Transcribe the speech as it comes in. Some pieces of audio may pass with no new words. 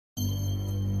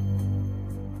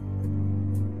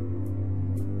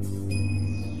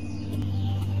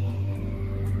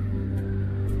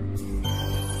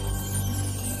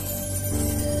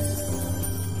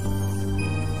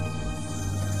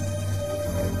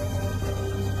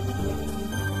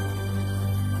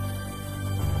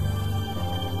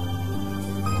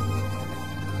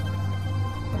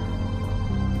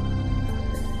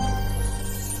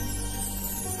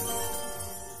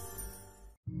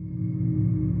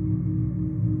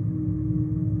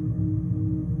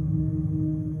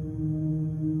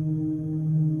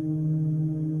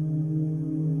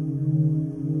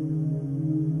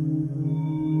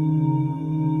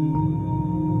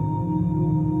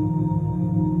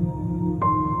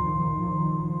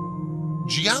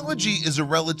Geology is a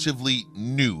relatively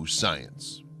new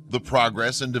science. The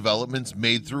progress and developments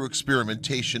made through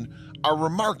experimentation are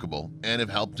remarkable and have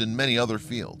helped in many other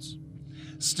fields.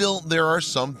 Still, there are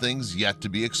some things yet to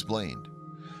be explained.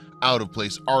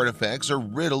 Out-of-place artifacts are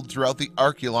riddled throughout the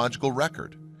archaeological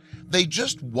record. They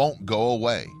just won't go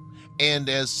away, and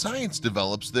as science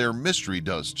develops, their mystery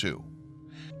does too.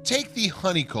 Take the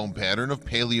honeycomb pattern of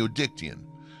Paleodictian,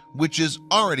 which is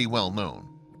already well known.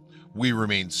 We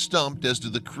remain stumped as to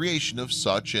the creation of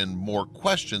such, and more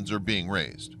questions are being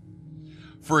raised.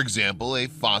 For example, a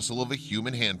fossil of a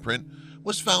human handprint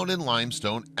was found in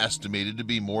limestone estimated to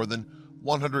be more than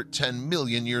 110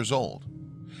 million years old.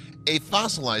 A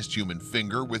fossilized human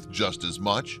finger with just as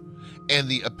much, and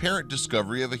the apparent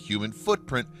discovery of a human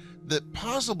footprint that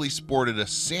possibly sported a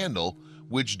sandal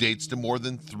which dates to more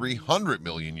than 300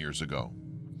 million years ago.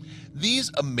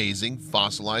 These amazing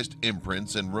fossilized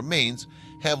imprints and remains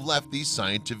have left the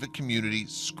scientific community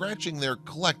scratching their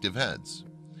collective heads.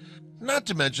 Not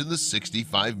to mention the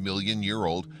 65 million year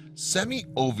old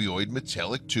semi-ovoid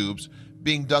metallic tubes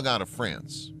being dug out of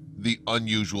France, the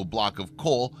unusual block of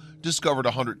coal discovered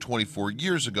 124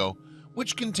 years ago,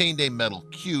 which contained a metal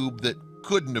cube that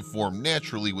couldn't have formed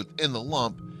naturally within the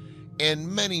lump, and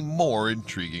many more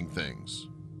intriguing things.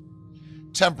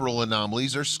 Temporal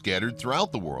anomalies are scattered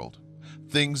throughout the world,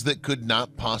 things that could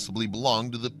not possibly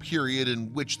belong to the period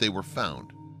in which they were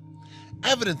found.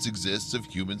 Evidence exists of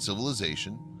human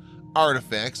civilization,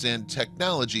 artifacts, and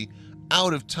technology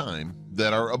out of time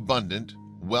that are abundant,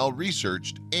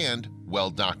 well-researched, and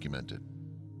well-documented.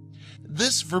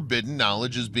 This forbidden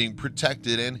knowledge is being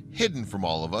protected and hidden from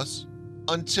all of us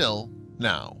until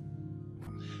now.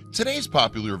 Today's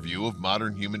popular view of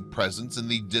modern human presence in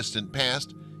the distant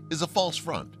past is a false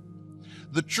front.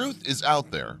 The truth is out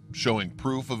there, showing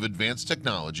proof of advanced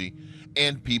technology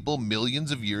and people millions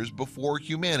of years before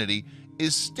humanity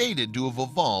is stated to have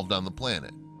evolved on the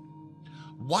planet.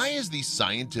 Why has the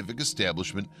scientific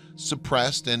establishment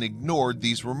suppressed and ignored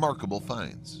these remarkable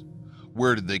finds?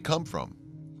 Where did they come from?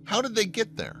 How did they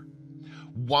get there?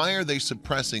 Why are they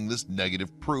suppressing this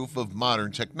negative proof of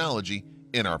modern technology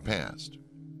in our past?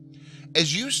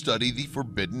 As you study the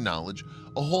forbidden knowledge,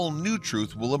 a whole new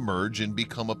truth will emerge and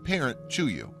become apparent to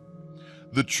you.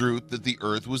 The truth that the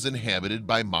Earth was inhabited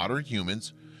by modern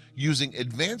humans using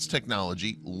advanced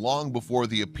technology long before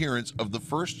the appearance of the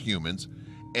first humans,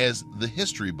 as the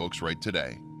history books write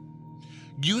today.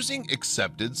 Using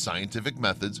accepted scientific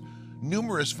methods,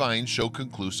 numerous finds show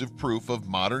conclusive proof of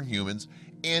modern humans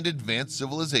and advanced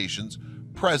civilizations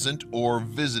present or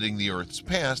visiting the Earth's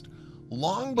past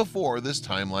long before this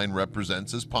timeline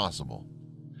represents as possible.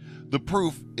 The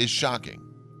proof is shocking.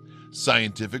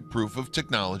 Scientific proof of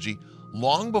technology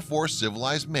long before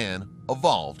civilized man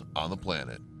evolved on the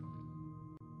planet.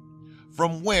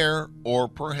 From where, or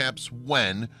perhaps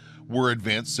when, were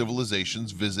advanced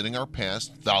civilizations visiting our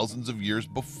past thousands of years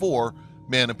before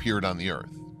man appeared on the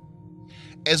Earth?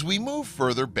 As we move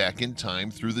further back in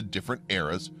time through the different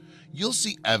eras, you'll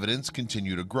see evidence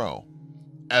continue to grow.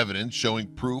 Evidence showing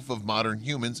proof of modern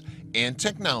humans and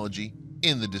technology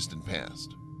in the distant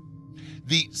past.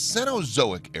 The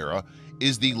Cenozoic era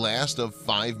is the last of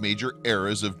 5 major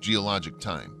eras of geologic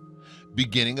time,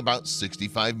 beginning about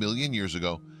 65 million years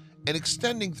ago and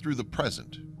extending through the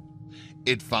present.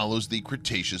 It follows the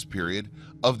Cretaceous period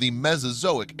of the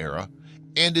Mesozoic era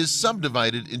and is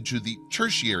subdivided into the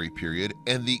Tertiary period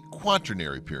and the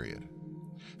Quaternary period.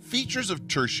 Features of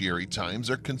tertiary times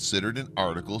are considered in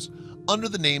articles under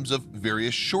the names of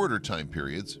various shorter time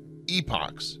periods,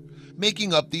 epochs,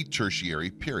 making up the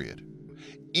Tertiary period.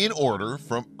 In order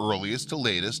from earliest to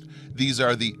latest, these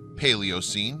are the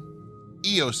Paleocene,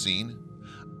 Eocene,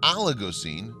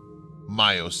 Oligocene,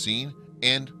 Miocene,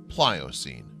 and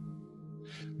Pliocene.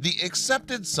 The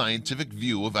accepted scientific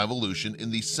view of evolution in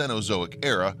the Cenozoic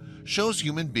era shows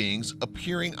human beings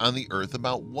appearing on the Earth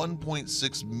about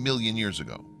 1.6 million years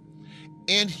ago,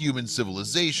 and human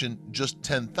civilization just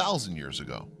 10,000 years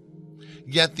ago.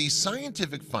 Yet the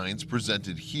scientific finds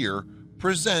presented here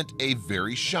present a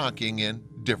very shocking and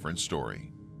different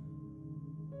story.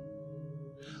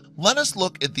 Let us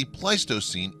look at the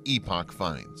Pleistocene epoch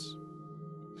finds.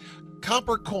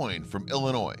 Copper coin from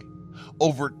Illinois,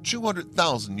 over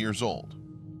 200,000 years old.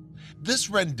 This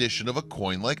rendition of a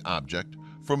coin-like object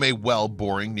from a well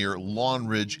boring near Lawn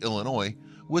Ridge, Illinois,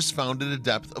 was found at a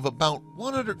depth of about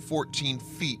 114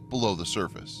 feet below the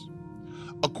surface.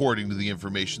 According to the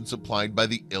information supplied by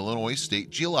the Illinois State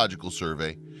Geological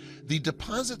Survey, the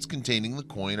deposits containing the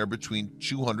coin are between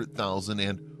 200,000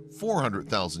 and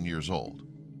 400,000 years old.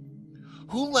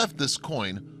 Who left this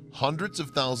coin hundreds of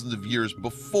thousands of years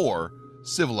before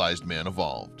civilized man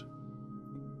evolved?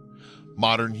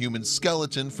 Modern human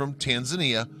skeleton from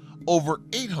Tanzania, over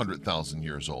 800,000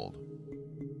 years old.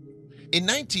 In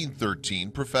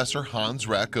 1913, Professor Hans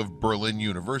Reck of Berlin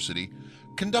University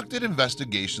conducted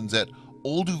investigations at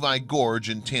Olduvai Gorge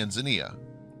in Tanzania,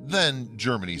 then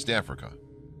Germany's Africa.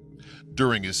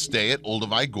 During his stay at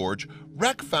Olduvai Gorge,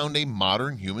 Reck found a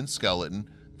modern human skeleton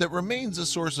that remains a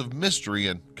source of mystery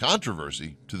and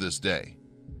controversy to this day.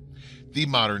 The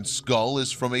modern skull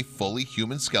is from a fully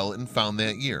human skeleton found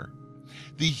that year.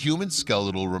 The human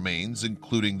skeletal remains,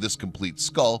 including this complete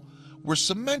skull, were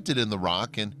cemented in the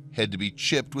rock and had to be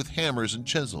chipped with hammers and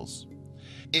chisels.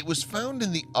 It was found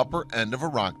in the upper end of a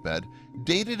rock bed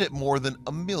dated at more than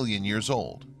 1 million years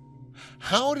old.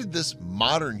 How did this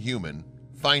modern human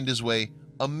find his way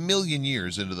 1 million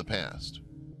years into the past?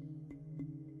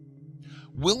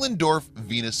 Willendorf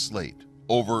Venus slate,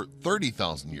 over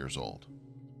 30,000 years old.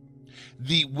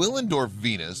 The Willendorf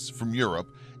Venus from Europe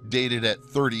dated at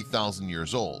 30,000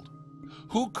 years old.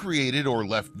 Who created or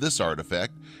left this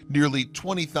artifact nearly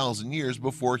 20,000 years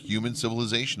before human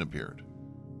civilization appeared?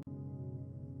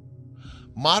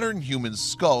 Modern human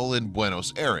skull in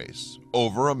Buenos Aires,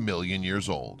 over 1 million years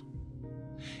old.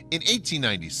 In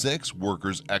 1896,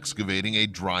 workers excavating a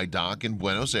dry dock in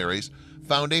Buenos Aires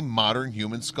found a modern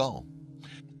human skull.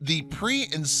 The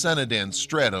pre-Encenidan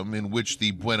stratum in which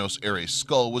the Buenos Aires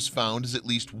skull was found is at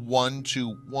least 1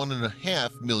 to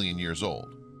 1.5 million years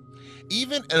old.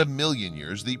 Even at 1 million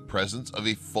years, the presence of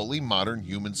a fully modern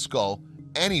human skull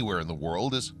anywhere in the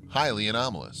world is highly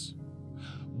anomalous.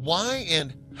 Why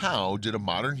and how did a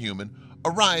modern human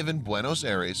arrive in Buenos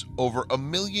Aires over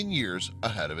 1 million years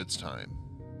ahead of its time?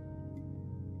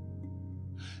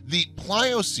 The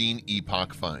Pliocene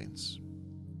epoch finds.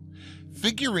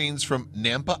 Figurines from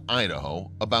Nampa,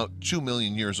 Idaho, about 2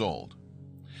 million years old.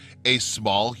 A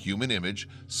small human image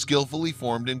skillfully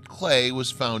formed in clay was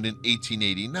found in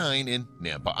 1889 in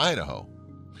Nampa, Idaho.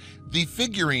 The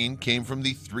figurine came from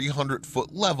the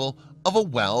 300-foot level of a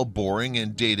well boring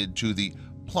and dated to the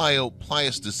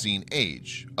Pleistocene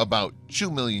age, about 2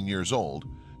 million years old,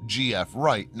 G.F.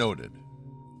 Wright noted.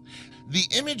 The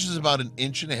image is about 1.5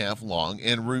 inches long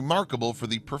and remarkable for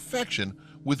the perfection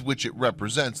with which it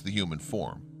represents the human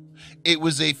form. It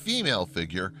was a female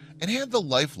figure and had the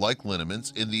lifelike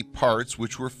lineaments in the parts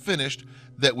which were finished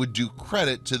that would do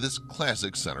credit to this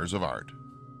classic centers of art.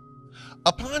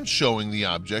 Upon showing the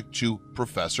object to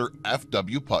Professor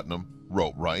F.W. Putnam,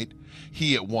 wrote Wright,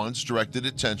 he at once directed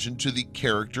attention to the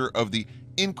character of the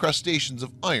incrustations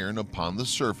of iron upon the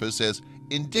surface as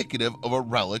indicative of a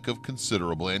relic of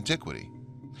considerable antiquity.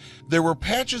 There were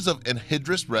patches of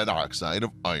anhydrous red oxide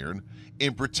of iron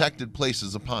in protected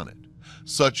places upon it,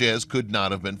 such as could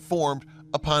not have been formed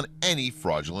upon any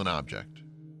fraudulent object.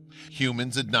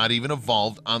 Humans had not even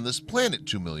evolved on this planet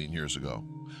 2 million years ago.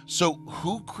 So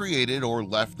who created or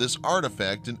left this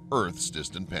artifact in Earth's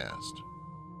distant past?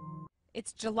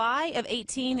 It's July of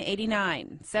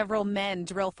 1889. Several men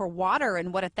drill for water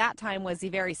in what at that time was the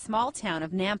very small town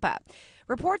of Nampa.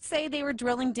 Reports say they were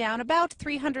drilling down about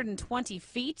 320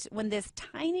 feet when this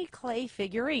tiny clay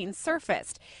figurine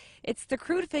surfaced. It's the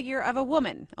crude figure of a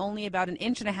woman, only about 1.5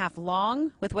 inches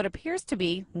long, with what appears to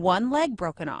be one leg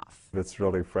broken off. It's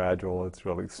really fragile, it's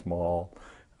really small.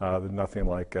 Nothing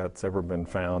like that's ever been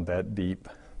found that deep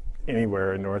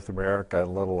anywhere in North America,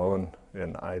 let alone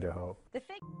in Idaho.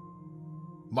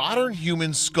 Modern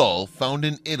human skull found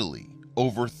in Italy,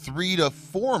 over 3 to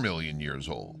 4 million years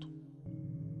old.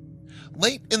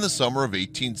 Late in the summer of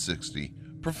 1860,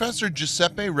 Professor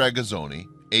Giuseppe Ragazzoni,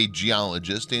 a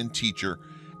geologist and teacher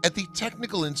at the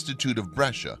Technical Institute of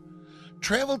Brescia,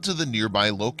 traveled to the nearby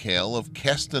locale of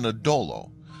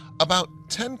Castanodolo, about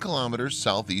 10 kilometers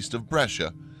southeast of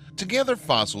Brescia, to gather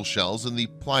fossil shells in the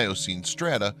Pliocene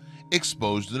strata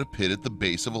exposed in a pit at the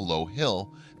base of a low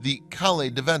hill, the Calle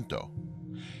di Vento.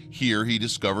 Here he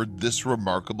discovered this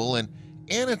remarkable and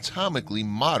anatomically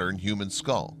modern human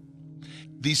skull.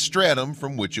 The stratum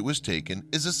from which it was taken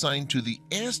is assigned to the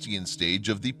Astian stage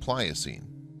of the Pliocene.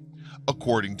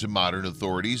 According to modern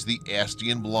authorities, the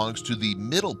Astian belongs to the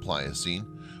Middle Pliocene,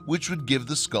 which would give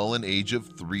the skull an age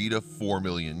of 3 to 4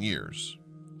 million years.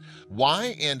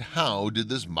 Why and how did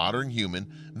this modern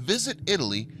human visit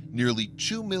Italy nearly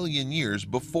 2 million years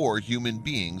before human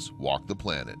beings walked the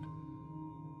planet?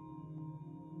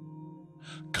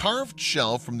 Carved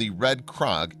shell from the Red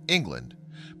Crag, England,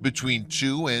 between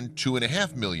 2 and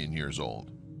 2.5 million years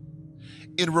old.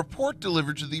 In a report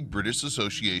delivered to the British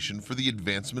Association for the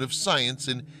Advancement of Science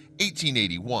in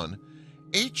 1881,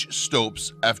 H.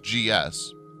 Stopes,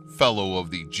 FGS, Fellow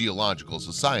of the Geological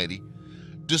Society,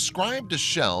 described a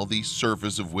shell the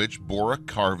surface of which bore a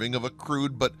carving of a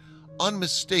crude but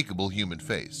unmistakable human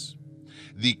face.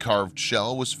 The carved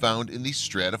shell was found in the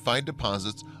stratified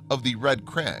deposits of the Red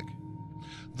Crag.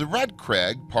 The Red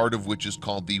Crag, part of which is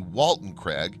called the Walton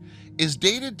Crag, is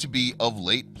dated to be of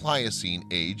late Pliocene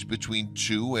age between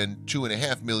 2 and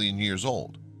 2.5 million years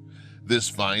old. This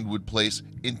find would place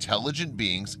intelligent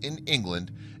beings in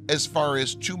England as far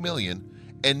as 2 million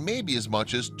and maybe as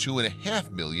much as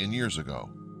 2.5 million years ago.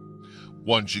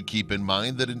 One should keep in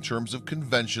mind that in terms of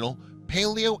conventional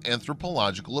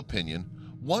paleoanthropological opinion,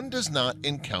 one does not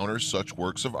encounter such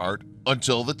works of art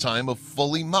until the time of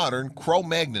fully modern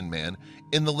Cro-Magnon man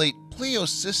in the late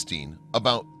Pleistocene,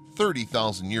 about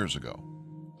 30,000 years ago.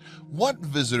 What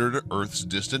visitor to Earth's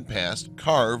distant past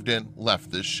carved and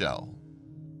left this shell?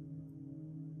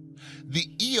 The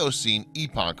Eocene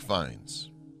epoch finds.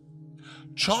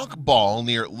 Chalk ball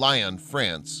near Lyon,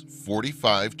 France,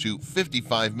 45 to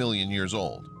 55 million years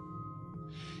old.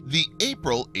 The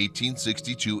April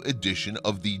 1862 edition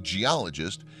of The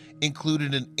Geologist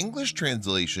included an English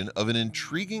translation of an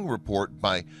intriguing report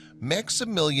by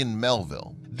Maximilien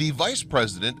Melville, the vice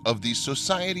president of the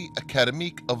Société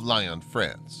Académique of Lyon,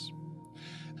 France.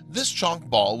 This chalk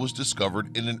ball was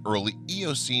discovered in an early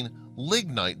Eocene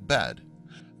lignite bed.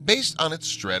 Based on its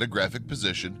stratigraphic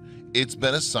position, it's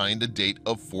been assigned a date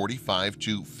of 45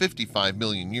 to 55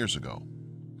 million years ago.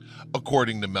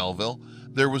 According to Melville,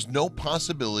 there was no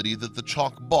possibility that the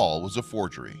chalk ball was a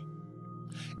forgery.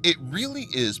 It really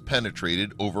is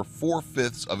penetrated over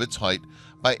 4/5 of its height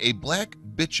by a black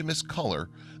bituminous color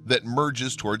that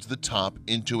merges towards the top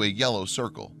into a yellow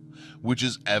circle, which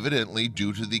is evidently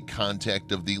due to the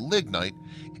contact of the lignite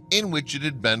in which it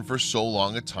had been for so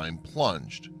long a time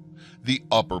plunged. The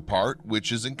upper part,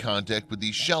 which is in contact with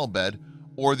the shell bed,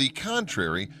 or the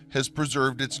contrary, has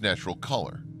preserved its natural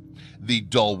color, the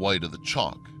dull white of the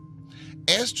chalk.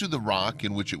 As to the rock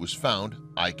in which it was found,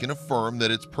 I can affirm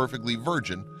that it's perfectly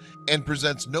virgin and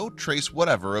presents no trace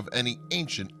whatever of any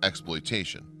ancient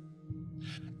exploitation.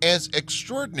 As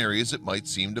extraordinary as it might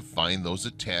seem to find those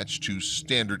attached to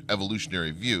standard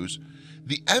evolutionary views,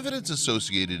 the evidence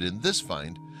associated in this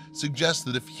find suggests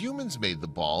that if humans made the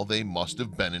ball, they must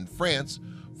have been in France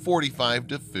 45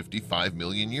 to 55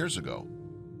 million years ago.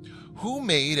 Who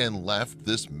made and left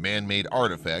this man-made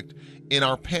artifact in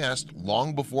our past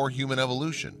long before human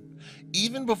evolution,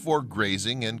 even before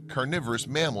grazing and carnivorous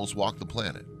mammals walked the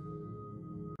planet?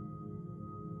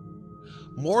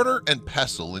 Mortar and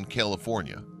pestle in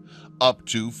California, up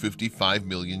to 55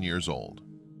 million years old.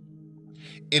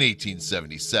 In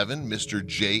 1877, Mr.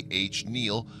 J. H.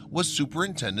 Neal was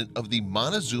superintendent of the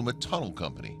Montezuma Tunnel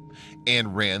Company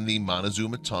and ran the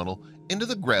Montezuma Tunnel into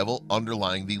the gravel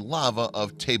underlying the lava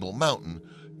of Table Mountain,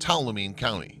 Tuolumne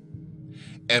County.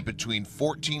 At between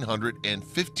 1,400 and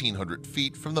 1,500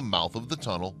 feet from the mouth of the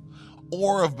tunnel,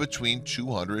 or of between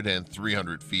 200 and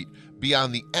 300 feet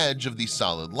beyond the edge of the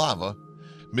solid lava,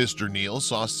 Mr. Neal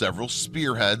saw several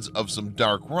spearheads of some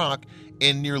dark rock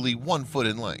and nearly 1 foot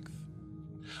in length.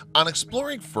 On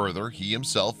exploring further, he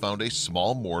himself found a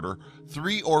small mortar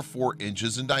 3 or 4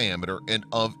 inches in diameter and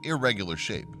of irregular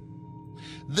shape.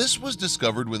 This was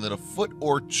discovered within a foot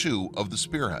or 2 of the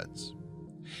spearheads.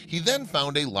 He then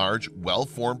found a large,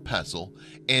 well-formed pestle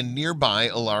and nearby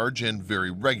a large and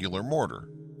very regular mortar.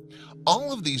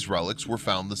 All of these relics were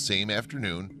found the same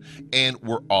afternoon and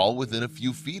were all within a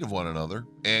few feet of one another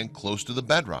and close to the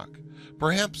bedrock,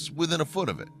 perhaps within a foot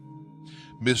of it.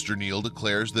 Mr. Neal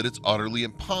declares that it's utterly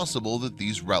impossible that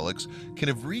these relics can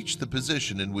have reached the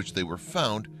position in which they were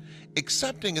found,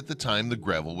 excepting at the time the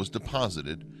gravel was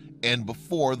deposited and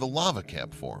before the lava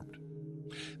cap formed.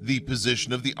 The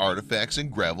position of the artifacts in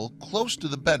gravel close to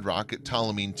the bedrock at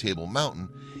Tuolumne Table Mountain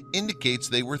indicates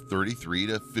they were 33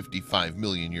 to 55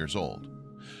 million years old.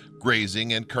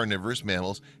 Grazing and carnivorous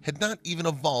mammals had not even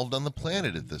evolved on the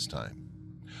planet at this time.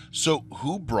 So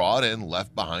who brought and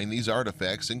left behind these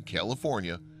artifacts in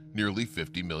California nearly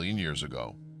 50 million years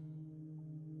ago?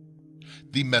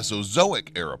 The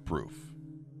Mesozoic era proof.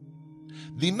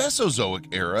 The Mesozoic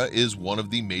era is one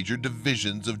of the major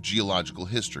divisions of geological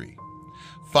history,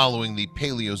 following the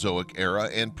Paleozoic era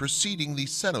and preceding the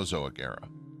Cenozoic era.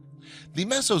 The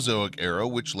Mesozoic era,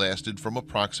 which lasted from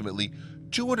approximately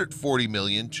 240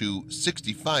 million to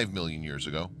 65 million years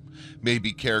ago, may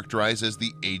be characterized as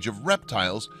the age of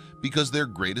reptiles because their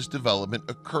greatest development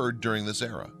occurred during this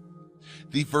era.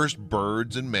 The first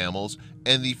birds and mammals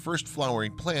and the first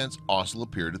flowering plants also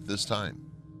appeared at this time.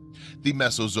 The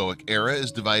Mesozoic era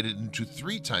is divided into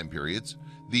 3 time periods: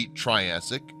 the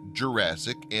Triassic,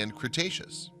 Jurassic, and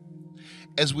Cretaceous.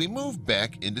 As we move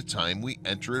back into time, we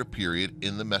enter a period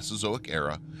in the Mesozoic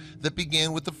era that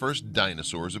began with the first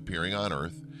dinosaurs appearing on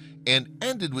Earth and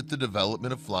ended with the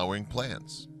development of flowering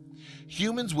plants.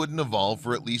 humans wouldn't evolve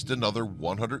for at least another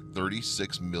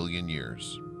 136 million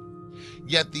years.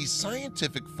 Yet these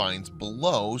scientific finds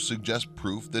below suggest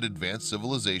proof that advanced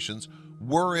civilizations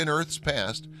were in Earth's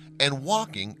past and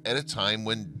walking at a time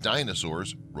when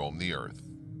dinosaurs roamed the Earth.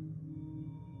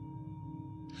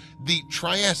 The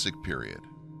Triassic period.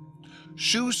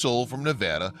 Shoe sole from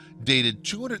Nevada dated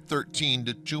 213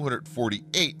 to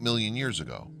 248 million years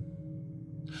ago.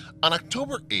 On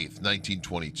October 8,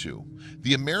 1922,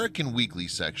 the American Weekly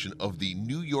section of the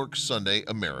New York Sunday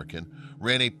American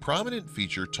ran a prominent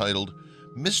feature titled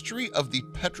Mystery of the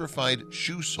Petrified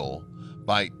Shoe Sole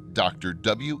by Dr.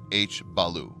 W. H.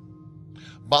 Ballou.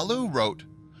 Ballou wrote,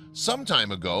 "Some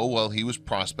time ago, while he was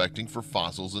prospecting for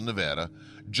fossils in Nevada,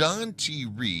 John T.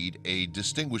 Reed, a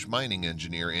distinguished mining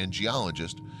engineer and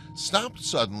geologist, stopped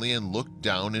suddenly and looked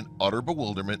down in utter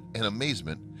bewilderment and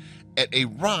amazement at a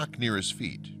rock near his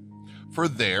feet. For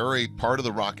there, a part of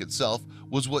the rock itself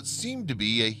was what seemed to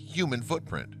be a human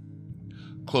footprint.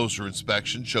 Closer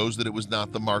inspection shows that it was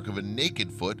not the mark of a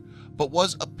naked foot, but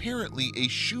was apparently a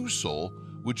shoe sole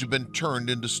which had been turned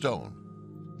into stone.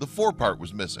 The forepart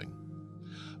was missing.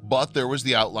 But there was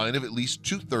the outline of at least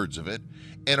 2/3 of it,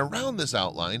 and around this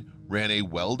outline ran a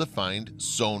well-defined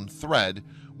sewn thread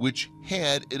which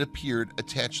had, it appeared,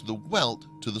 attached the welt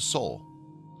to the sole.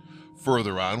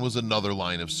 Further on was another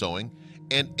line of sewing,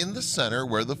 and in the center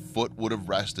where the foot would have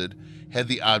rested had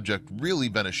the object really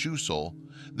been a shoe sole,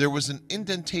 there was an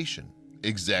indentation,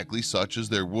 exactly such as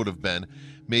there would have been,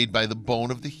 made by the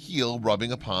bone of the heel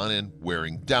rubbing upon and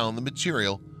wearing down the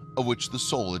material of which the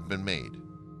sole had been made.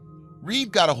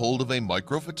 Reed got a hold of a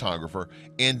microphotographer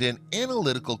and an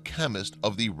analytical chemist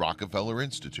of the Rockefeller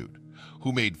Institute,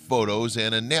 who made photos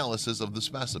and analysis of the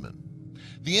specimen.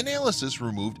 The analysis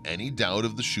removed any doubt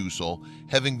of the shoe sole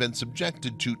having been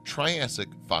subjected to Triassic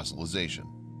fossilization.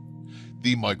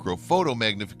 The microphoto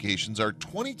magnifications are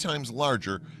 20 times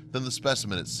larger than the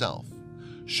specimen itself,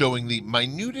 showing the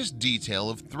minutest detail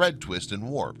of thread twist and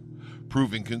warp,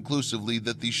 proving conclusively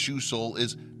that the shoe sole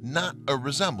is not a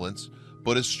resemblance,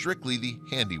 but is strictly the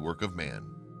handiwork of man.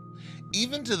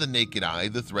 Even to the naked eye,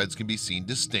 the threads can be seen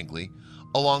distinctly,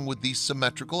 along with the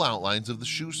symmetrical outlines of the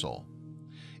shoe sole.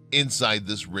 Inside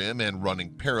this rim and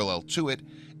running parallel to it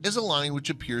is a line which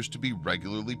appears to be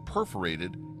regularly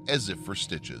perforated as if for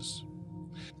stitches.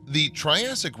 The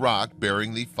Triassic rock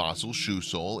bearing the fossil shoe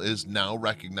sole is now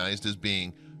recognized as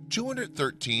being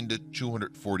 213 to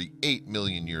 248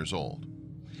 million years old.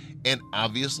 An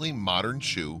obviously modern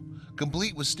shoe,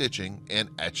 complete with stitching and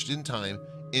etched in time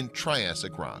in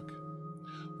Triassic rock.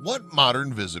 What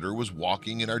modern visitor was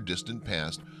walking in our distant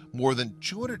past more than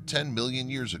 210 million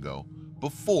years ago,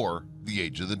 before the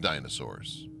age of the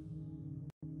dinosaurs?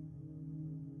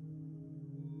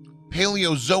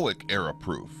 Paleozoic era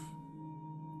proof.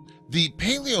 The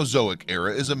Paleozoic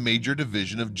era is a major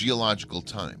division of geological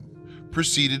time,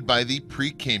 preceded by the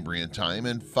Precambrian time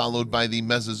and followed by the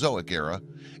Mesozoic era,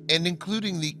 and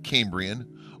including the Cambrian,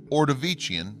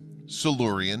 Ordovician,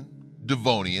 Silurian,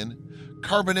 Devonian,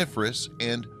 Carboniferous,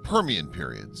 and Permian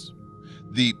periods.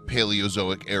 The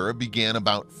Paleozoic era began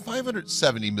about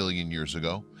 570 million years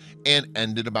ago and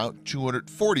ended about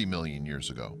 240 million years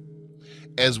ago.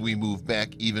 As we move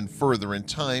back even further in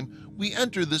time, we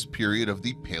enter this period of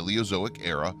the Paleozoic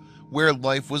era where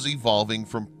life was evolving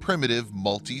from primitive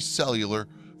multicellular,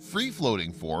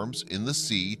 free-floating forms in the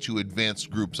sea to advanced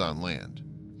groups on land.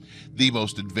 The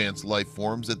most advanced life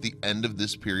forms at the end of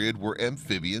this period were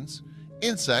amphibians,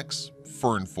 insects,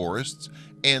 fern forests,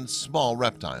 and small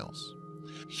reptiles.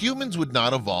 Humans would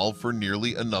not evolve for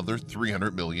nearly another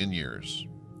 300 million years.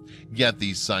 Yet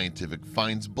these scientific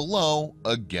finds below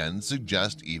again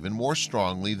suggest even more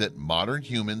strongly that modern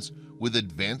humans with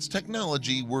advanced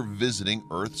technology were visiting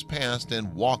Earth's past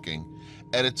and walking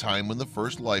at a time when the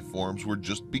first life forms were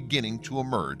just beginning to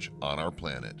emerge on our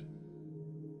planet.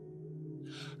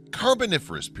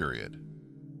 Carboniferous period.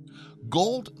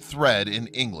 Gold thread in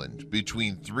England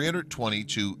between 320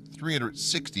 to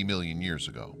 360 million years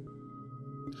ago.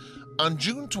 On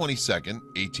June 22,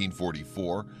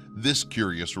 1844, this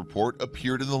curious report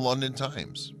appeared in the London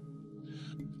Times.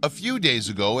 A few days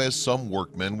ago, as some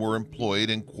workmen were employed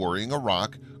in quarrying a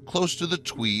rock close to the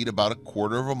Tweed about a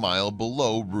quarter of a mile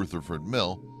below Rutherford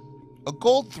Mill, a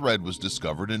gold thread was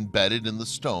discovered embedded in the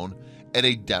stone at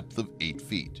a depth of 8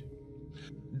 feet.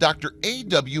 Dr. A.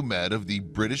 W. Mead of the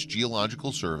British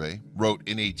Geological Survey wrote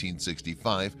in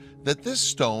 1865 that this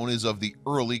stone is of the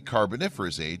early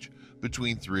Carboniferous age,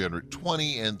 between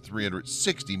 320 and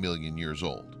 360 million years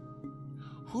old.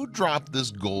 Who dropped this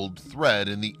gold thread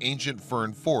in the ancient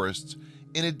fern forests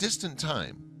in a distant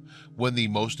time when the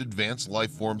most advanced life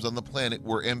forms on the planet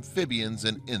were amphibians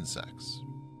and insects.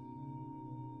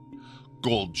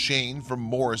 Gold chain from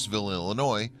Morrisville,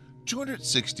 Illinois,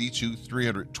 260 to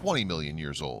 320 million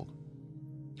years old.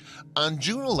 On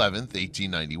June 11,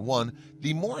 1891,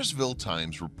 the Morrisville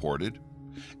Times reported,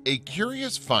 "A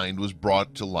curious find was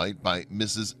brought to light by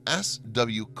Mrs. S.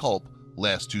 W. Culp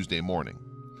last Tuesday morning.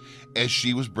 As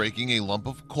she was breaking a lump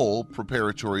of coal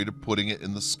preparatory to putting it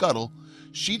in the scuttle,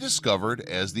 she discovered,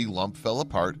 as the lump fell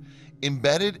apart,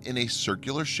 embedded in a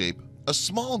circular shape, a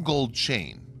small gold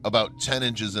chain about 10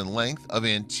 inches in length of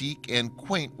antique and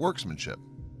quaint workmanship.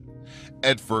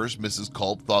 At first, Mrs.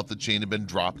 Culp thought the chain had been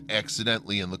dropped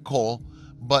accidentally in the coal,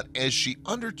 but as she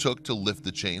undertook to lift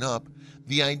the chain up,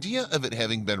 the idea of it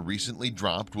having been recently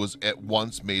dropped was at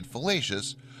once made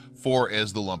fallacious, for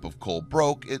as the lump of coal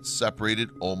broke, it separated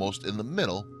almost in the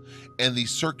middle, and the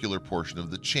circular portion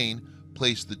of the chain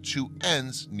placed the two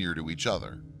ends near to each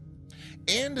other.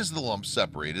 And as the lump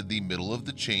separated, the middle of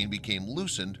the chain became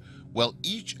loosened, while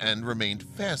each end remained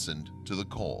fastened to the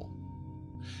coal.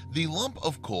 The lump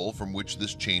of coal from which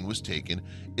this chain was taken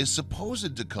is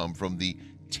supposed to come from the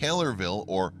Taylorville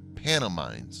or Panna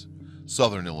mines,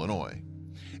 southern Illinois,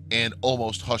 and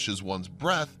almost hushes one's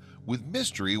breath with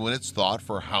mystery when it's thought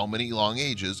for how many long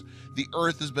ages the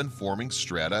earth has been forming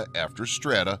strata after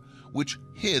strata which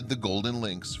hid the golden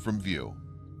links from view.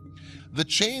 The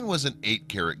chain was an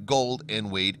 8-karat gold and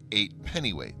weighed 8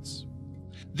 pennyweights.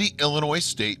 The Illinois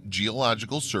State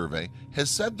Geological Survey has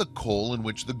said the coal in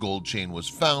which the gold chain was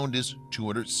found is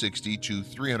 260 to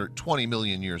 320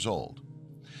 million years old.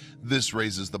 This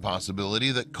raises the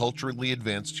possibility that culturally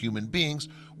advanced human beings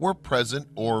were present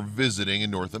or visiting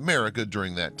in North America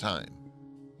during that time.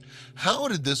 How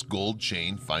did this gold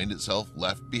chain find itself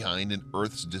left behind in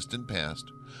Earth's distant past,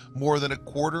 more than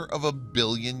 250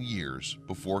 million years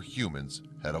before humans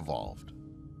had evolved?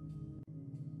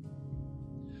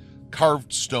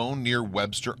 Carved stone near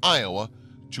Webster, Iowa,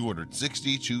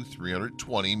 260 to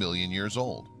 320 million years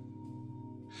old.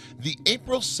 The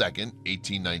April 2,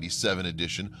 1897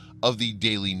 edition of the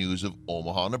Daily News of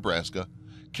Omaha, Nebraska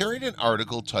carried an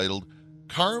article titled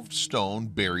 "Carved Stone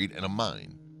Buried in a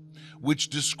Mine," which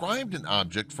described an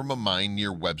object from a mine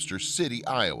near Webster City,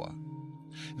 Iowa.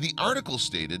 The article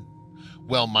stated,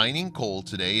 "While mining coal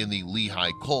today in the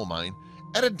Lehigh coal mine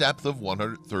at a depth of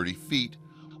 130 feet,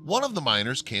 one of the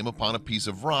miners came upon a piece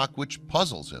of rock which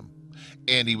puzzles him,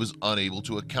 and he was unable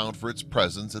to account for its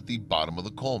presence at the bottom of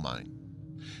the coal mine.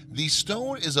 The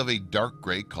stone is of a dark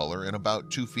gray color and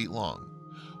about 2 feet long,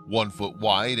 1 foot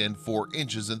wide and 4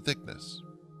 inches in thickness.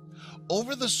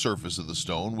 Over the surface of the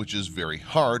stone, which is very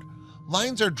hard,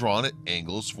 lines are drawn at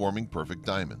angles forming perfect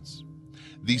diamonds.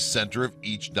 The center of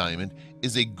each diamond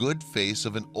is a good face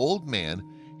of an old man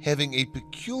having a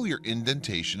peculiar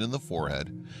indentation in the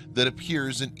forehead that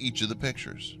appears in each of the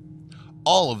pictures,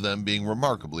 all of them being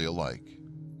remarkably alike.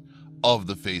 Of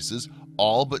the faces,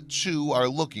 all but 2 are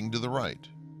looking to the right.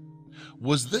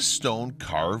 Was this stone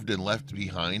carved and left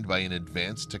behind by an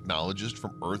advanced technologist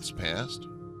from Earth's past?"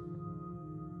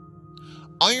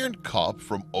 Iron cup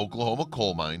from Oklahoma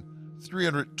coal mine,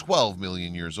 312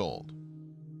 million years old.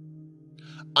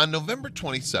 On November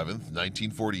 27,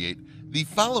 1948, the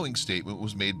following statement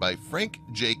was made by Frank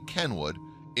J. Kenwood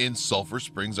in Sulphur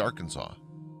Springs, Arkansas.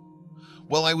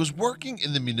 "While I was working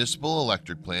in the municipal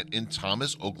electric plant in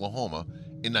Thomas, Oklahoma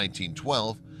in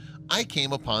 1912, I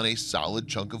came upon a solid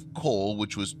chunk of coal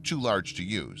which was too large to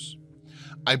use.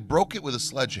 I broke it with a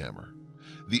sledgehammer.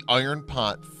 The iron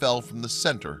pot fell from the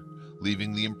center,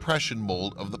 leaving the impression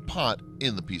mold of the pot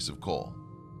in the piece of coal.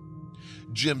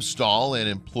 Jim Stahl, an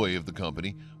employee of the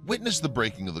company, witnessed the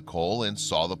breaking of the coal and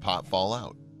saw the pot fall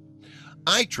out.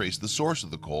 I traced the source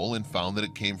of the coal and found that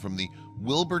it came from the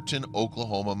Wilburton,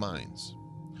 Oklahoma mines.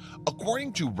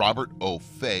 According to Robert O.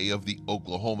 Fay of the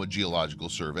Oklahoma Geological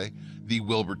Survey, the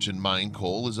Wilburton mine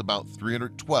coal is about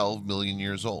 312 million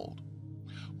years old.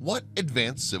 What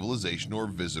advanced civilization or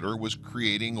visitor was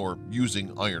creating or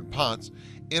using iron pots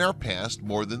in our past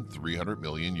more than 300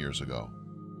 million years ago?"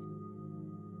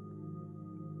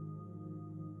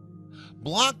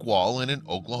 Block wall in an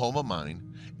Oklahoma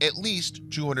mine, at least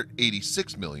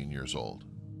 286 million years old.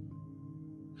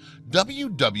 W.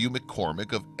 W.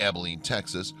 McCormick of Abilene,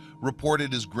 Texas,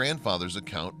 reported his grandfather's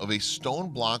account of a stone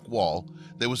block wall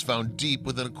that was found deep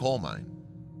within a coal mine.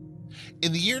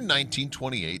 In the year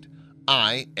 1928,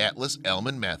 I, Atlas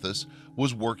Alman Mathis,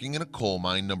 was working in a coal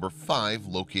mine number 5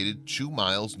 located 2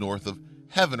 miles north of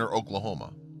Heavener,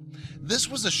 Oklahoma. This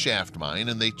was a shaft mine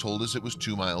and they told us it was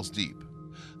 2 miles deep.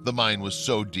 The mine was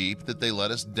so deep that they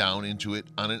let us down into it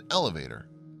on an elevator.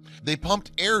 They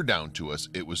pumped air down to us,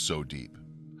 it was so deep.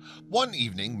 One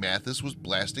evening, Mathis was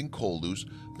blasting coal loose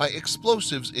by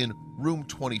explosives in room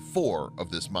 24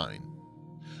 of this mine.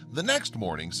 The next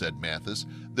morning, said Mathis,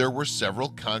 there were several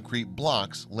concrete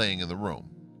blocks laying in the room.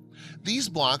 These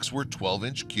blocks were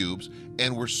 12-inch cubes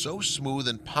and were so smooth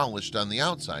and polished on the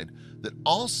outside that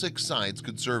all 6 sides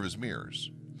could serve as mirrors.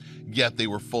 Yet they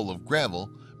were full of gravel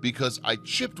because I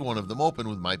chipped one of them open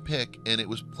with my pick and it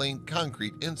was plain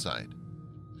concrete inside.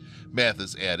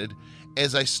 Mathis added,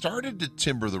 as I started to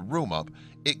timber the room up,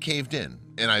 it caved in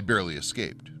and I barely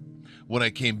escaped. When I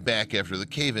came back after the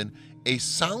cave-in, a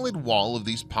solid wall of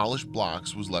these polished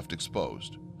blocks was left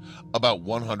exposed. About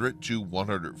 100 to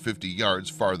 150 yards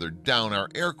farther down our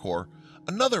air core,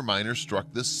 another miner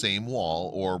struck this same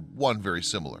wall, or one very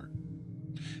similar.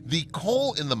 The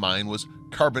coal in the mine was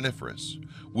carboniferous,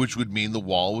 which would mean the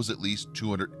wall was at least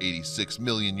 286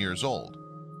 million years old.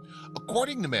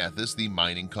 According to Mathis, the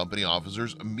mining company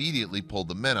officers immediately pulled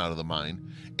the men out of the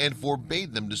mine and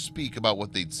forbade them to speak about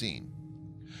what they'd seen.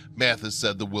 Mathis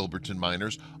said the Wilburton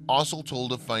miners also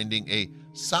told of finding a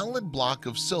solid block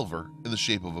of silver in the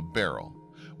shape of a barrel,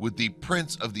 with the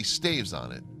prints of the staves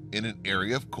on it, in an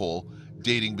area of coal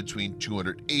dating between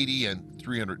 280 and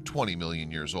 320 million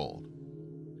years old.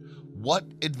 What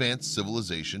advanced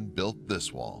civilization built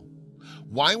this wall?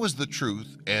 Why was the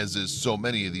truth, as is so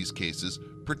many of these cases,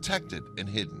 protected and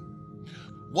hidden?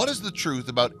 What is the truth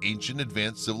about ancient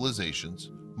advanced civilizations,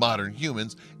 modern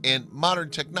humans, and modern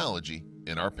technology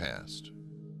in our past?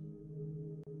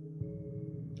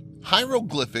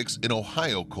 Hieroglyphics in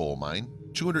Ohio coal mine,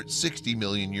 260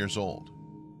 million years old.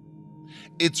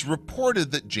 It's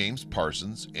reported that James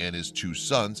Parsons and his 2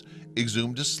 sons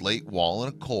exhumed a slate wall in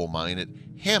a coal mine at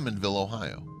Hammondville,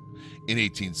 Ohio. In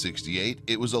 1868,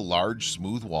 it was a large,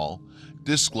 smooth wall,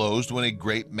 disclosed when a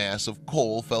great mass of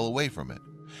coal fell away from it,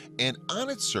 and on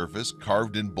its surface,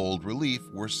 carved in bold relief,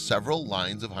 were several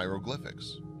lines of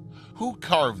hieroglyphics. Who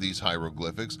carved these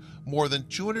hieroglyphics more than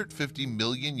 250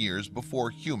 million years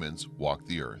before humans walked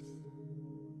the earth?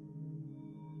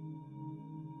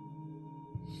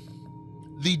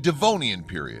 The Devonian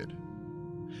period.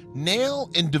 Nail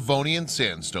in Devonian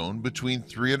sandstone between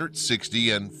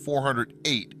 360 and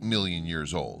 408 million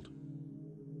years old.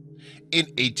 In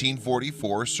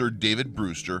 1844, Sir David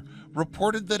Brewster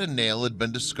reported that a nail had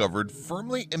been discovered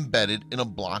firmly embedded in a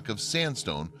block of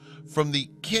sandstone from the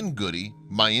Kingoody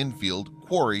Mayenfield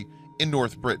quarry in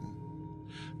North Britain.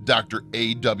 Dr.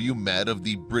 A.W. Mead of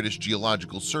the British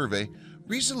Geological Survey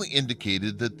recently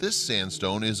indicated that this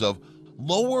sandstone is of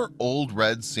Lower Old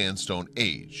Red Sandstone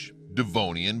age,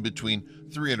 Devonian, between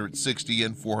 360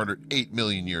 and 408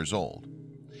 million years old.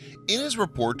 In his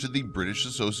report to the British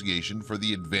Association for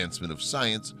the Advancement of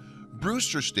Science,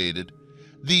 Brewster stated,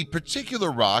 the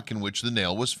particular rock in which the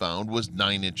nail was found was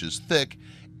 9 inches thick,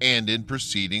 and in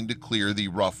proceeding to clear the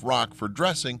rough rock for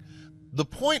dressing, the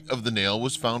point of the nail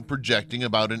was found projecting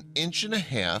about 1.5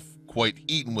 inches, quite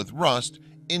eaten with rust,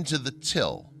 into the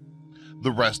till.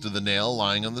 The rest of the nail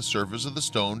lying on the surface of the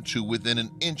stone to within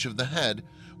 1 inch of the head,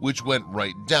 which went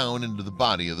right down into the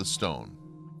body of the stone.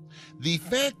 The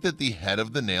fact that the head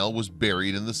of the nail was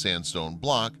buried in the sandstone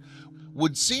block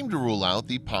would seem to rule out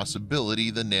the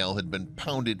possibility the nail had been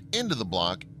pounded into the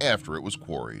block after it was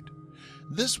quarried.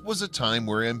 This was a time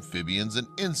where amphibians and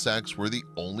insects were the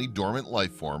only dormant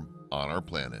life form on our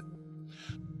planet.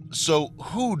 So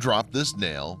who dropped this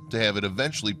nail to have it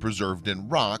eventually preserved in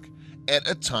rock at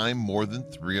a time more than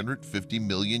 350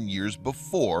 million years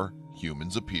before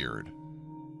humans appeared?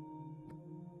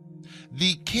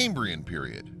 The Cambrian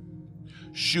period.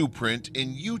 Shoe print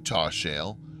in Utah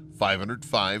shale,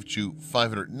 505 to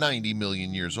 590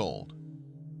 million years old.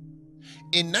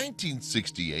 In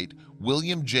 1968,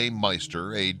 William J.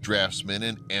 Meister, a draftsman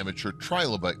and amateur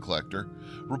trilobite collector,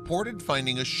 reported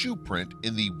finding a shoe print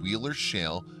in the Wheeler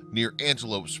Shale near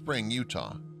Antelope Spring,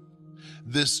 Utah.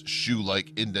 This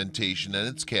shoe-like indentation and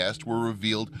its cast were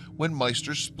revealed when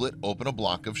Meister split open a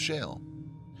block of shale.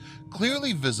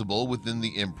 Clearly visible within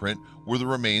the imprint were the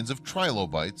remains of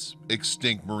trilobites,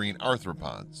 extinct marine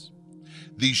arthropods.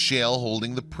 The shale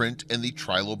holding the print and the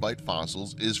trilobite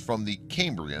fossils is from the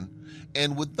Cambrian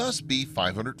and would thus be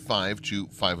 505 to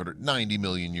 590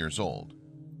 million years old.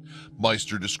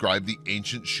 Meister described the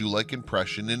ancient shoe-like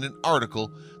impression in an article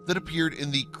that appeared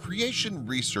in the Creation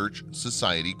Research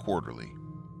Society Quarterly.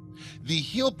 The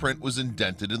heel print was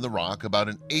indented in the rock about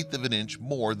 1/8 of an inch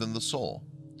more than the sole.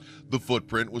 The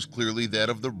footprint was clearly that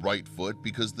of the right foot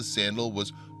because the sandal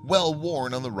was well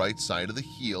worn on the right side of the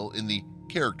heel in the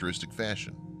characteristic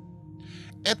fashion.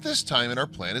 At this time in our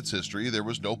planet's history, there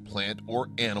was no plant or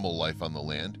animal life on the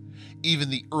land. Even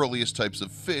the earliest types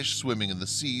of fish swimming in the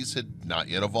seas had not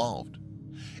yet evolved.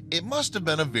 It must have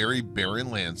been a very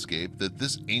barren landscape that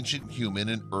this ancient human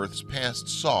in Earth's past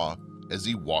saw as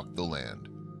he walked the land.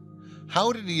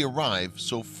 How did he arrive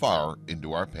so far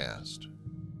into our past?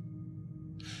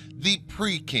 The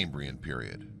Precambrian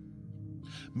period.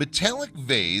 Metallic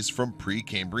vase from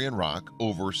Precambrian rock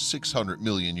over 600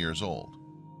 million years old.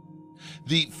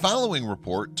 The following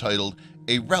report, titled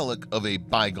 "A Relic of a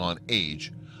Bygone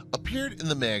Age," appeared in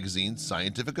the magazine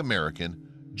Scientific American,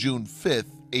 June 5,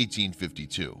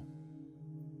 1852.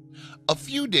 A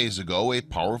few days ago, a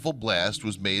powerful blast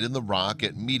was made in the rock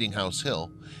at Meeting House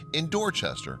Hill in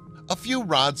Dorchester, a few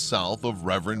rods south of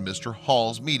Reverend Mr.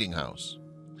 Hall's meeting house.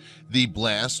 The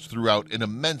blast threw out an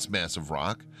immense mass of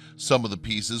rock, some of the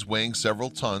pieces weighing several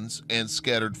tons, and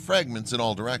scattered fragments in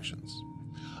all directions.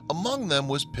 Among them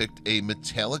was picked a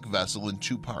metallic vessel in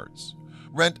two parts,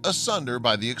 rent asunder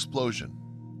by the explosion.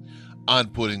 On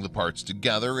putting the parts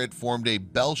together, it formed a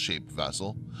bell-shaped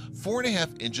vessel,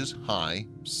 4.5 inches high,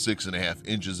 6.5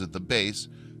 inches at the base,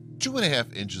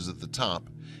 2.5 inches at the top,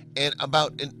 and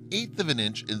about 1/8 of an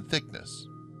inch in thickness.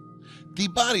 The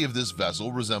body of this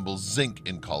vessel resembles zinc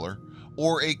in color,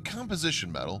 or a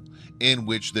composition metal in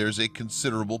which there's a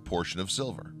considerable portion of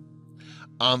silver.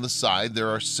 On the side there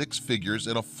are 6 figures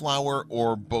in a flower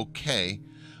or bouquet,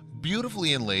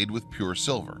 beautifully inlaid with pure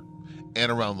silver,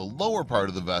 and around the lower part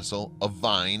of the vessel a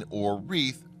vine or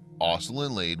wreath also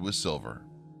inlaid with silver.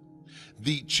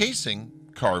 The chasing,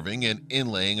 carving, and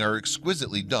inlaying are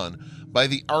exquisitely done by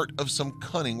the art of some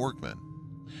cunning workmen.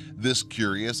 This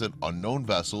curious and unknown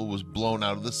vessel was blown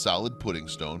out of the solid pudding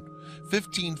stone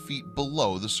 15 feet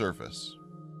below the surface.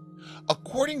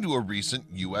 According to a recent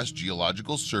U.S.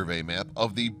 Geological Survey map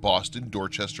of the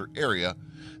Boston-Dorchester area,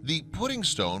 the pudding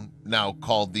stone, now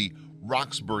called the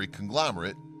Roxbury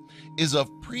Conglomerate, is of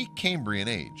Precambrian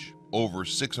age, over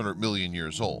 600 million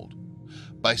years old.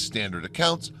 By standard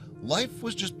accounts, life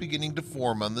was just beginning to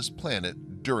form on this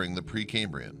planet during the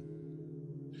Precambrian.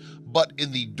 But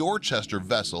in the Dorchester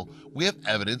vessel, we have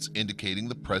evidence indicating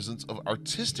the presence of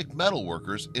artistic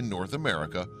metalworkers in North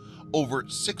America over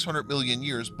 600 million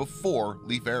years before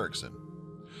Leif Erikson.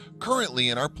 Currently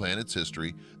in our planet's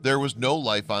history, there was no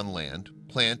life on land,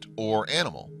 plant, or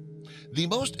animal. The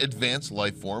most advanced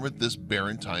life form at this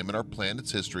barren time in our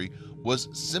planet's history was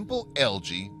simple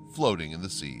algae floating in the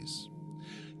seas.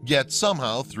 Yet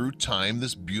somehow, through time,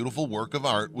 this beautiful work of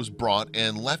art was brought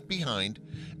and left behind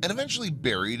and eventually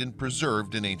buried and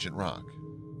preserved in ancient rock.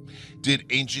 Did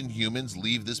ancient humans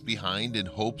leave this behind in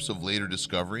hopes of later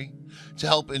discovery, to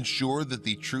help ensure that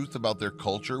the truth about their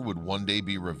culture would one day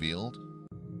be revealed?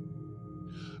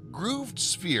 Grooved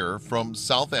sphere from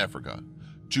South Africa,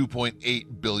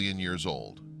 2.8 billion years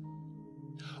old.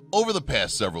 Over the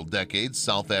past several decades,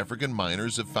 South African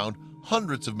miners have found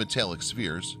hundreds of metallic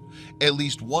spheres, at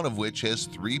least one of which has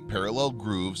 3 parallel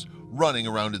grooves running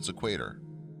around its equator.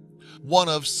 One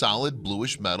of solid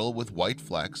bluish metal with white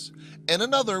flecks, and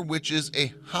another which is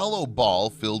a hollow ball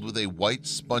filled with a white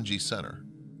spongy center.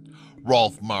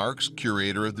 Rolf Marx,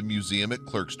 curator of the museum at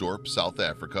Klerksdorp, South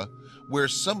Africa, where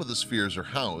some of the spheres are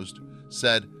housed,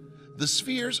 said, "The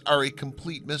spheres are a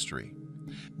complete mystery.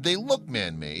 They look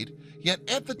man-made, yet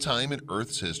at the time in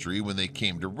Earth's history when they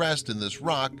came to rest in this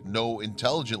rock, no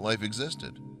intelligent life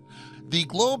existed. The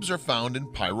globes are found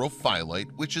in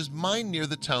pyrophyllite, which is mined near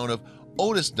the town of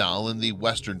Ottosdal in the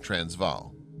western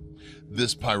Transvaal.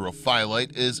 This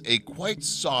pyrophyllite is a quite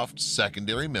soft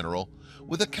secondary mineral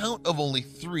with a count of only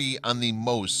 3 on the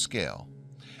Mohs scale,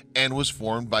 and was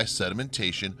formed by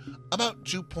sedimentation about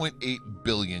 2.8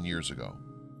 billion years ago.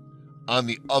 On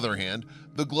the other hand,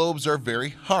 the globes are very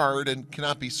hard and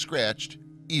cannot be scratched,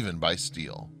 even by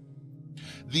steel.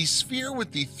 The sphere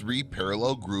with the 3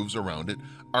 parallel grooves around it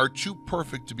are too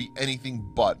perfect to be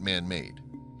anything but man-made.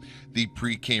 The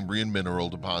Precambrian mineral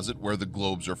deposit where the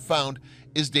globes are found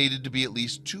is dated to be at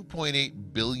least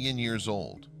 2.8 billion years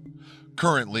old.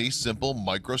 Currently, simple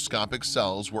microscopic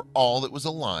cells were all that was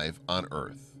alive on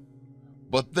Earth.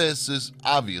 But this is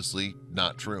obviously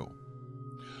not true.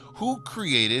 Who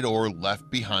created or left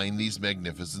behind these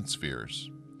magnificent spheres?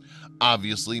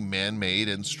 Obviously man-made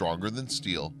and stronger than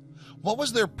steel. What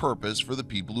was their purpose for the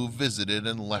people who visited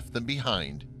and left them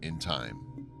behind in time?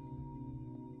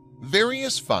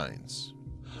 Various finds.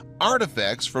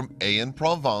 Artifacts from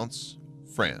Aix-en-Provence,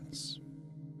 France.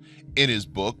 In his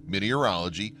book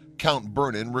Meteorology, Count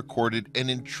Bernin recorded an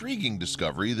intriguing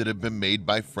discovery that had been made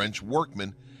by French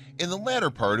workmen in the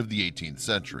latter part of the 18th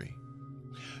century.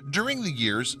 During the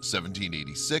years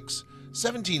 1786,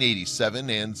 1787,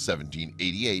 and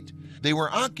 1788, they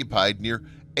were occupied near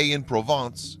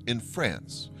Aix-en-Provence in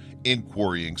France, in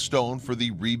quarrying stone for the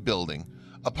rebuilding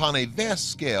upon a vast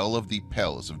scale of the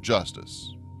Palace of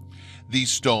Justice. The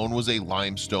stone was a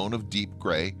limestone of deep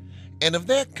gray and of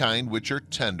that kind which are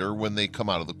tender when they come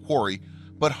out of the quarry,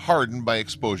 but hardened by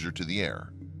exposure to the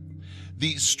air.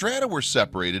 The strata were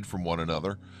separated from one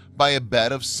another by a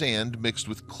bed of sand mixed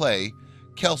with clay,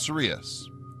 calcareous.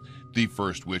 The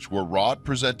first which were wrought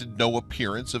presented no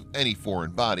appearance of any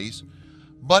foreign bodies,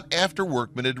 but after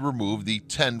workmen had removed the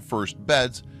 10 first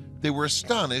beds, they were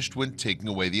astonished when taking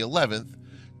away the 11th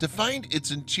to find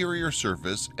its interior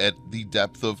surface at the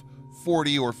depth of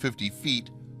 40 or 50 feet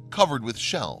covered with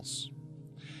shells.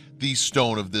 The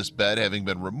stone of this bed having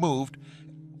been removed,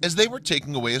 as they were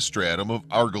taking away a stratum of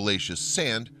argillaceous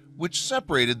sand which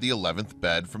separated the 11th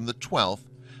bed from the 12th,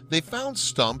 they found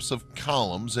stumps of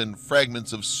columns and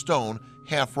fragments of stone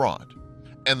half wrought,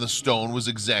 and the stone was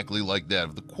exactly like that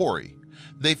of the quarry.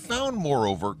 They found,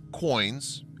 moreover,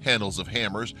 coins, handles of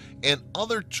hammers, and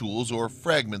other tools or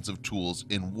fragments of tools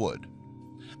in wood.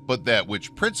 But that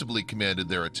which principally commanded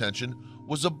their attention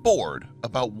was a board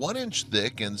about 1 inch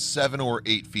thick and 7 or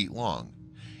 8 feet long.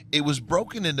 It was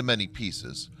broken into many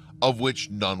pieces, of which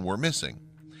none were missing,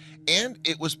 and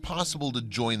it was possible to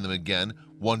join them again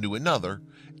one to another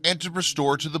and to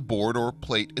restore to the board or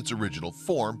plate its original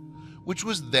form, which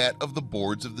was that of the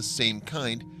boards of the same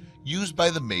kind used by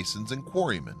the masons and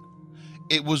quarrymen.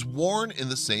 It was worn in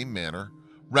the same manner,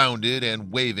 rounded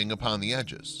and waving upon the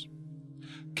edges.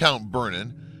 Count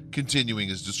Bernin, continuing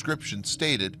his description,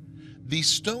 stated, "The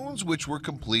stones which were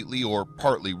completely or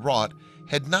partly wrought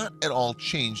had not at all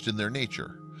changed in their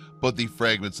nature, but the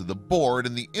fragments of the board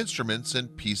and the instruments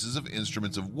and pieces of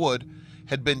instruments of wood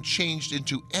had been changed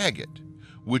into agate,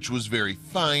 which was very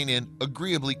fine and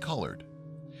agreeably colored.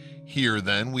 Here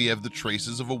then we have the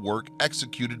traces of a work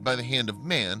executed by the hand of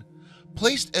man,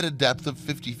 placed at a depth of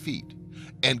 50 feet,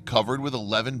 and covered with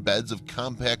 11 beds of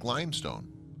compact limestone.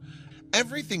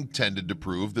 Everything tended to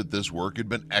prove that this work had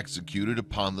been executed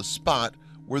upon the spot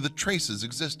where the traces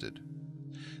existed.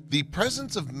 The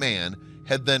presence of man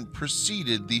had then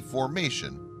preceded the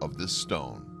formation of this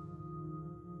stone."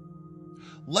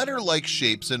 Letter-like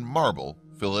shapes in marble,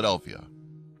 Philadelphia.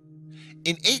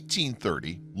 In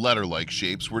 1830, letter-like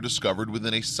shapes were discovered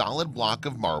within a solid block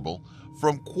of marble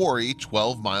from quarry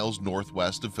 12 miles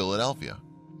northwest of Philadelphia.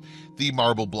 The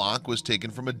marble block was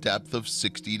taken from a depth of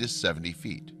 60 to 70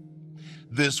 feet.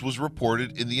 This was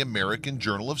reported in the American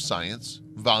Journal of Science,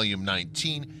 Volume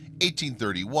 19,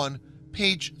 1831,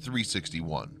 page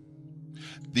 361.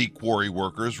 The quarry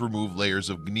workers removed layers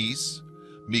of gneiss,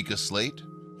 mica slate,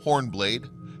 hornblende,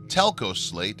 talco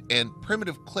slate, and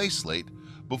primitive clay slate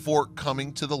before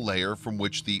coming to the layer from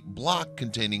which the block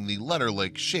containing the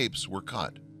letter-like shapes were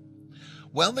cut.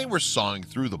 While they were sawing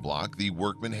through the block, the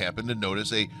workmen happened to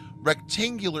notice a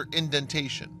rectangular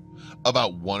indentation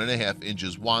about 1.5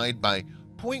 inches wide by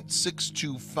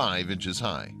 0.625 inches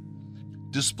high,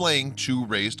 displaying 2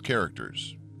 raised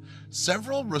characters.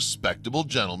 Several respectable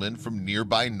gentlemen from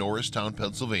nearby Norristown,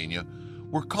 Pennsylvania,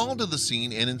 were called to the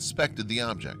scene and inspected the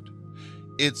object.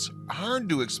 It's hard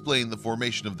to explain the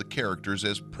formation of the characters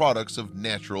as products of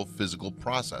natural physical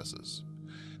processes.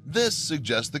 This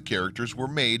suggests the characters were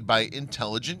made by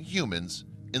intelligent humans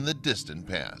in the distant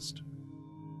past.